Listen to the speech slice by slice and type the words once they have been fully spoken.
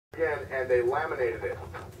again, and they laminated it.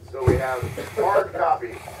 So we have hard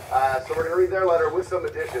copy. So we're going to read their letter with some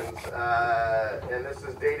additions. And this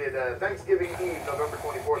is dated Thanksgiving Eve, November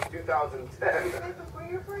 24th, 2010. For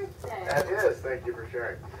your birthday. That is. Thank you for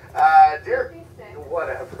sharing. Dear,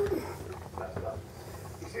 whatever.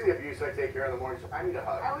 You see the abuse I take here in the morning? I need a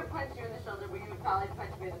hug. I would punch you in the shoulder, but you would probably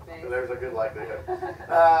punch me in the face. So there's a good likelihood.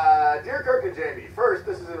 Dear Kirk and Jamie, first,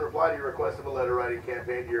 this is in reply to your request of a letter writing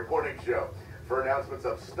campaign to your morning show for announcements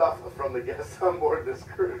of stuff from the guests on board this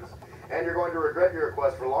cruise. And you're going to regret your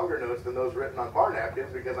request for longer notes than those written on bar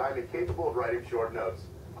napkins because I'm incapable of writing short notes.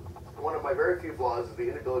 One of my very few flaws is the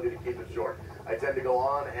inability to keep it short. I tend to go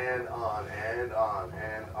on and on and on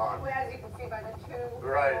and on. Well, as you can see by the two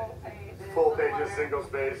right. Full pages,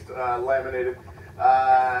 single-spaced, laminated.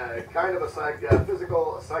 Kind of a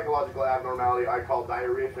physical, psychological abnormality I call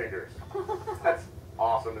diarrhea fingers. That's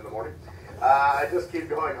awesome in the morning. I just keep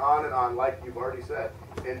going on and on, like you've already said,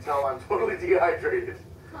 until I'm totally dehydrated.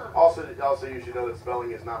 Also, you should know that spelling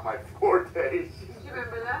is not my forte. Did you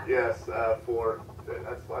remember that? Yes, that's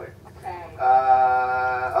funny. Okay.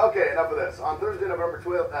 Okay, enough of this. On Thursday, November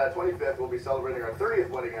 25th, we'll be celebrating our 30th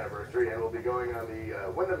wedding anniversary, and we'll be going on the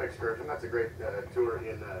Wyndham excursion. That's a great tour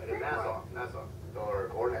in Nassau. Nassau.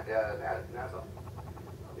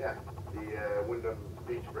 Yeah, the Wyndham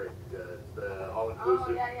Beach break. It's the all-inclusive.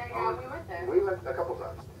 Oh, yeah. We went there. We went a couple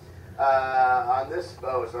times.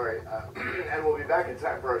 And we'll be back in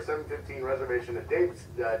time for our 7:15 reservation at David's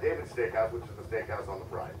Steakhouse, which is the steakhouse on the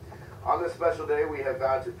Pride. On this special day, we have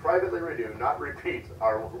vowed to privately renew, not repeat,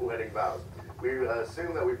 our wedding vows. We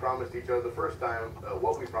assume that we promised each other the first time,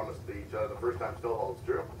 what we promised each other the first time still holds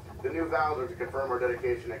true. The new vows are to confirm our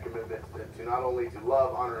dedication and commitment to not only to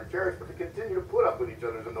love, honor, and cherish, but to continue to put up with each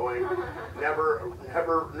other's annoying, never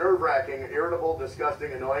nerve-wracking, irritable,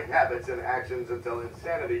 disgusting, annoying habits and actions until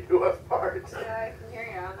insanity do us part. Yeah, I can hear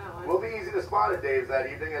you on that one. We'll be easy to spot at Dave's that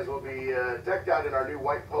evening as we'll be decked out in our new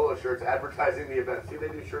white polo shirts advertising the event. See, they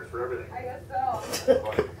do shirts for everything. I guess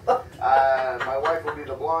so. My wife will be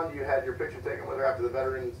the blonde you had your picture taken with her after the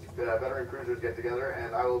veteran cruisers get together,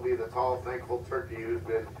 and I will be the tall, thankful turkey who's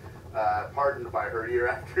been pardoned by her year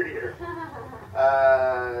after year.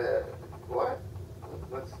 What?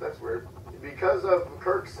 That's weird. Because of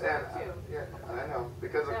Kirk's and yeah, I know.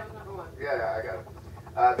 Because of number one. Yeah, I got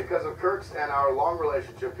it. Because of Kirk's and our long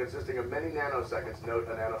relationship consisting of many nanoseconds. Note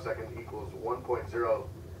a nanosecond equals 1.0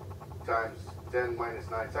 times 10 minus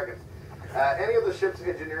 9 seconds. Any of the ship's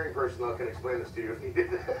engineering personnel can explain this to you if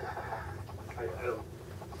needed. I don't.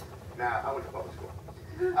 Nah, I went to public school.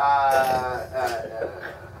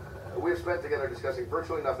 We've spent together discussing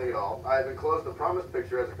virtually nothing at all. I have enclosed the promised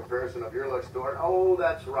picture as a comparison of your looks to her. Oh,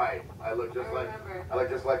 that's right. I look just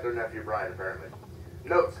like their nephew Brian, apparently.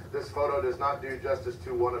 Note: this photo does not do justice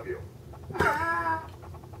to one of you.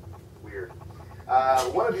 Weird.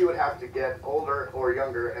 One of you would have to get older or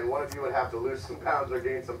younger, and one of you would have to lose some pounds or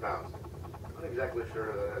gain some pounds. I'm not exactly sure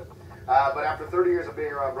who that is. But after 30 years of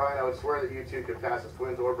being around Brian, I would swear that you two could pass as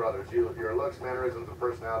twins or brothers. Your looks, mannerisms, and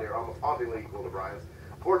personality are almost hauntingly equal to Brian's.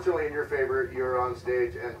 Fortunately, in your favor, your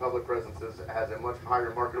on-stage and public presences has a much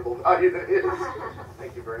higher marketable value than his.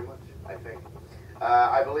 Thank you very much, I think.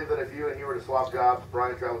 I believe that if you and he were to swap jobs,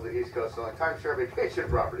 Brian travels the East Coast selling timeshare vacation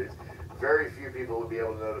properties. Very few people would be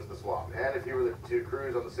able to notice the swap. And if you were to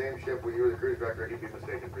cruise on the same ship when you were the cruise director, he'd be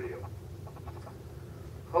mistaken for you.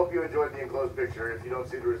 Hope you enjoyed the enclosed picture. If you don't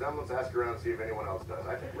see the resemblance, ask around and see if anyone else does.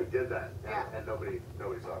 I think we did that, and nobody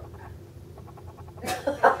saw it. That's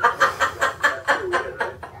true, we did,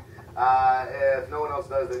 right? If no one else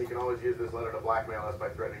does, then you can always use this letter to blackmail us by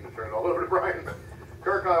threatening to turn it all over to Brian.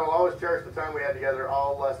 Kirk and I will always cherish the time we had together,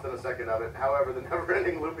 all less than a second of it. However, the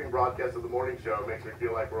never-ending looping broadcast of the morning show makes me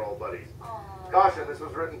feel like we're all buddies. Aww. Caution, this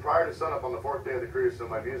was written prior to sunup on the 4th day of the cruise, so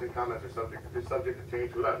my views and comments are subject to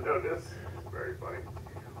change without notice. Very funny.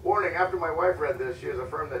 Warning, after my wife read this, she has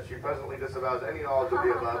affirmed that she presently disavows any knowledge of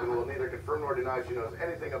the above and will neither confirm nor deny she knows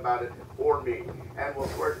anything about it or me, and will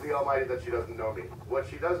swear to the Almighty that she doesn't know me. What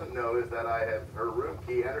she doesn't know is that I have her room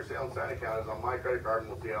key and her Salem Santa account is on my credit card,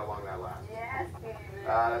 and we'll see how long that lasts. Yes, David.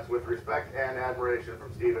 That's with respect and admiration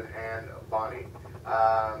from Stephen and Bonnie.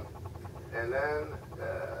 And then,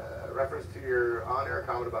 reference to your on-air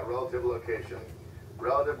comment about relative location.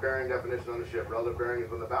 Relative bearing definition on the ship. Relative bearing is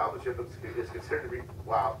when the bow of the ship is considered to be...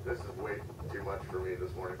 Wow, this is way too much for me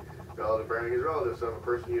this morning. Relative bearing is relative, so if a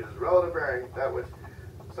person uses relative bearing, that which...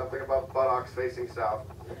 Something about buttocks facing south.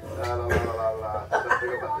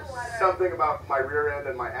 Something about my rear end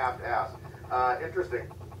and my aft ass. Interesting.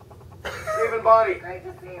 Stephen Bonnie. Great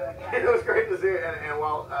to see you again. It was great to see you, and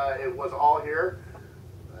while it was all here,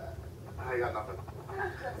 I got nothing.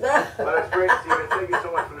 But it's great to see you. Thank you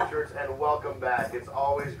so much for the shirts, and welcome back. It's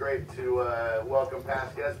always great to welcome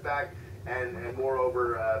past guests back, and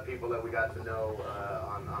moreover, people that we got to know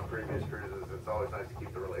on previous cruises. It's always nice to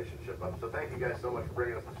keep the relationship up. So thank you guys so much for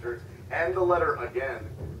bringing us the shirts and the letter again.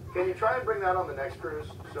 Can you try and bring that on the next cruise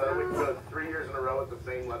so that we can go 3 years in a row with the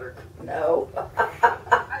same letter? No. I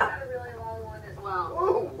got a really long one as well.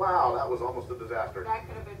 Oh, wow, that was almost a disaster. That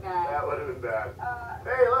could have been bad. That would have been bad.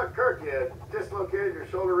 Hey, look, Kirk, you dislocated your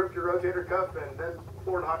shoulder, ripped your rotator cuff, and then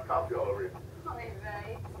poured hot coffee all over you. Oy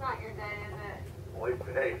vey. It's not your day, is it? Oy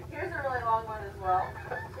vey. Here's a really long one as well.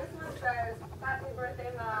 This one says, Happy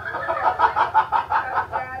birthday, Mom.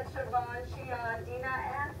 Dad, Siobhan, Shion, Dina,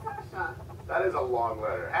 and Sasha. That is a long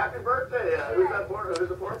letter. Happy birthday. Who's that for?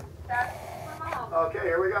 Who's it for? That's for Mom. Okay,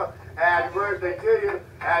 here we go. Happy birthday to you.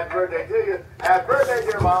 Happy birthday to you. Happy birthday,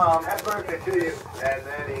 dear Mom. Happy birthday to you. And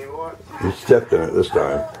then he wants... You stepped in it this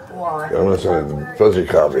time. Why? I'm going to send a fuzzy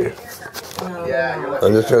copy. Yeah, you're like...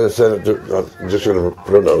 I'm just going to send it to... I'm just going to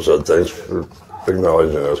put a note saying thanks for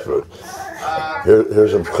acknowledging us, but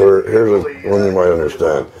here's a one you might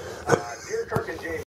understand. Dear Kirk and